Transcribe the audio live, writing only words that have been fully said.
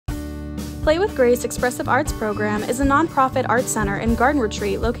Play with Grace Expressive Arts Program is a nonprofit art center and garden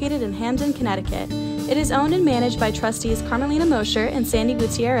retreat located in Hamden, Connecticut. It is owned and managed by trustees Carmelina Mosher and Sandi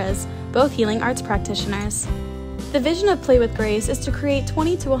Guttierrez, both healing arts practitioners. The vision of Play with Grace is to create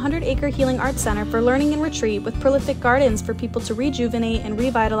 20 to 100 acre healing arts center for learning and retreat with prolific gardens for people to rejuvenate and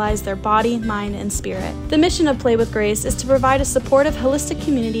revitalize their body, mind, and spirit. The mission of Play with Grace is to provide a supportive, holistic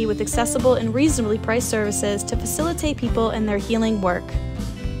community with accessible and reasonably priced services to facilitate people in their healing work.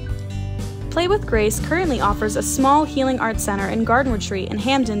 Play with Grace currently offers a small healing arts center and garden retreat in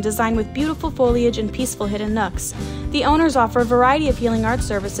Hamden designed with beautiful foliage and peaceful hidden nooks. The owners offer a variety of healing arts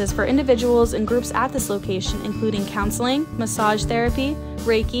services for individuals and groups at this location, including counseling, massage therapy,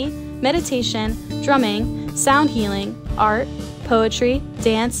 Reiki, meditation, drumming, sound healing, art, poetry,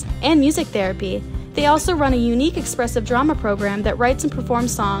 dance, and music therapy. They also run a unique expressive drama program that writes and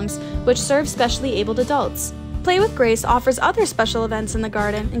performs songs which serve specially abled adults. Play with Grace offers other special events in the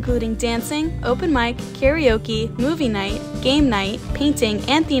garden, including dancing, open mic, karaoke, movie night, game night, painting,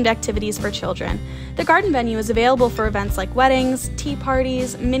 and themed activities for children. The garden venue is available for events like weddings, tea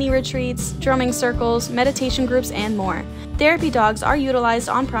parties, mini retreats, drumming circles, meditation groups, and more. Therapy dogs are utilized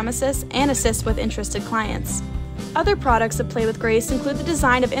on premises and assist with interested clients. Other products of Play with Grace include the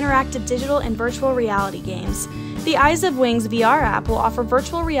design of interactive digital and virtual reality games. The Eyes of Wings VR app will offer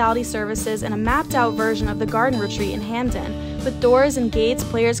virtual reality services in a mapped-out version of the garden retreat in Hamden. With doors and gates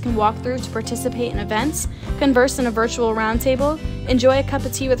players can walk through to participate in events, converse in a virtual roundtable, enjoy a cup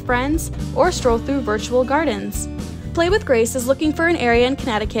of tea with friends, or stroll through virtual gardens. Play with Grace is looking for an area in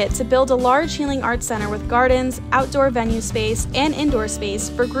Connecticut to build a large healing arts center with gardens, outdoor venue space, and indoor space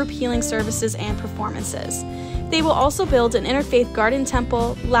for group healing services and performances. They will also build an interfaith garden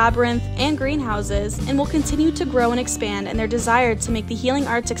temple, labyrinth, and greenhouses, and will continue to grow and expand in their desire to make the healing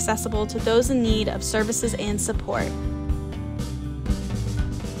arts accessible to those in need of services and support.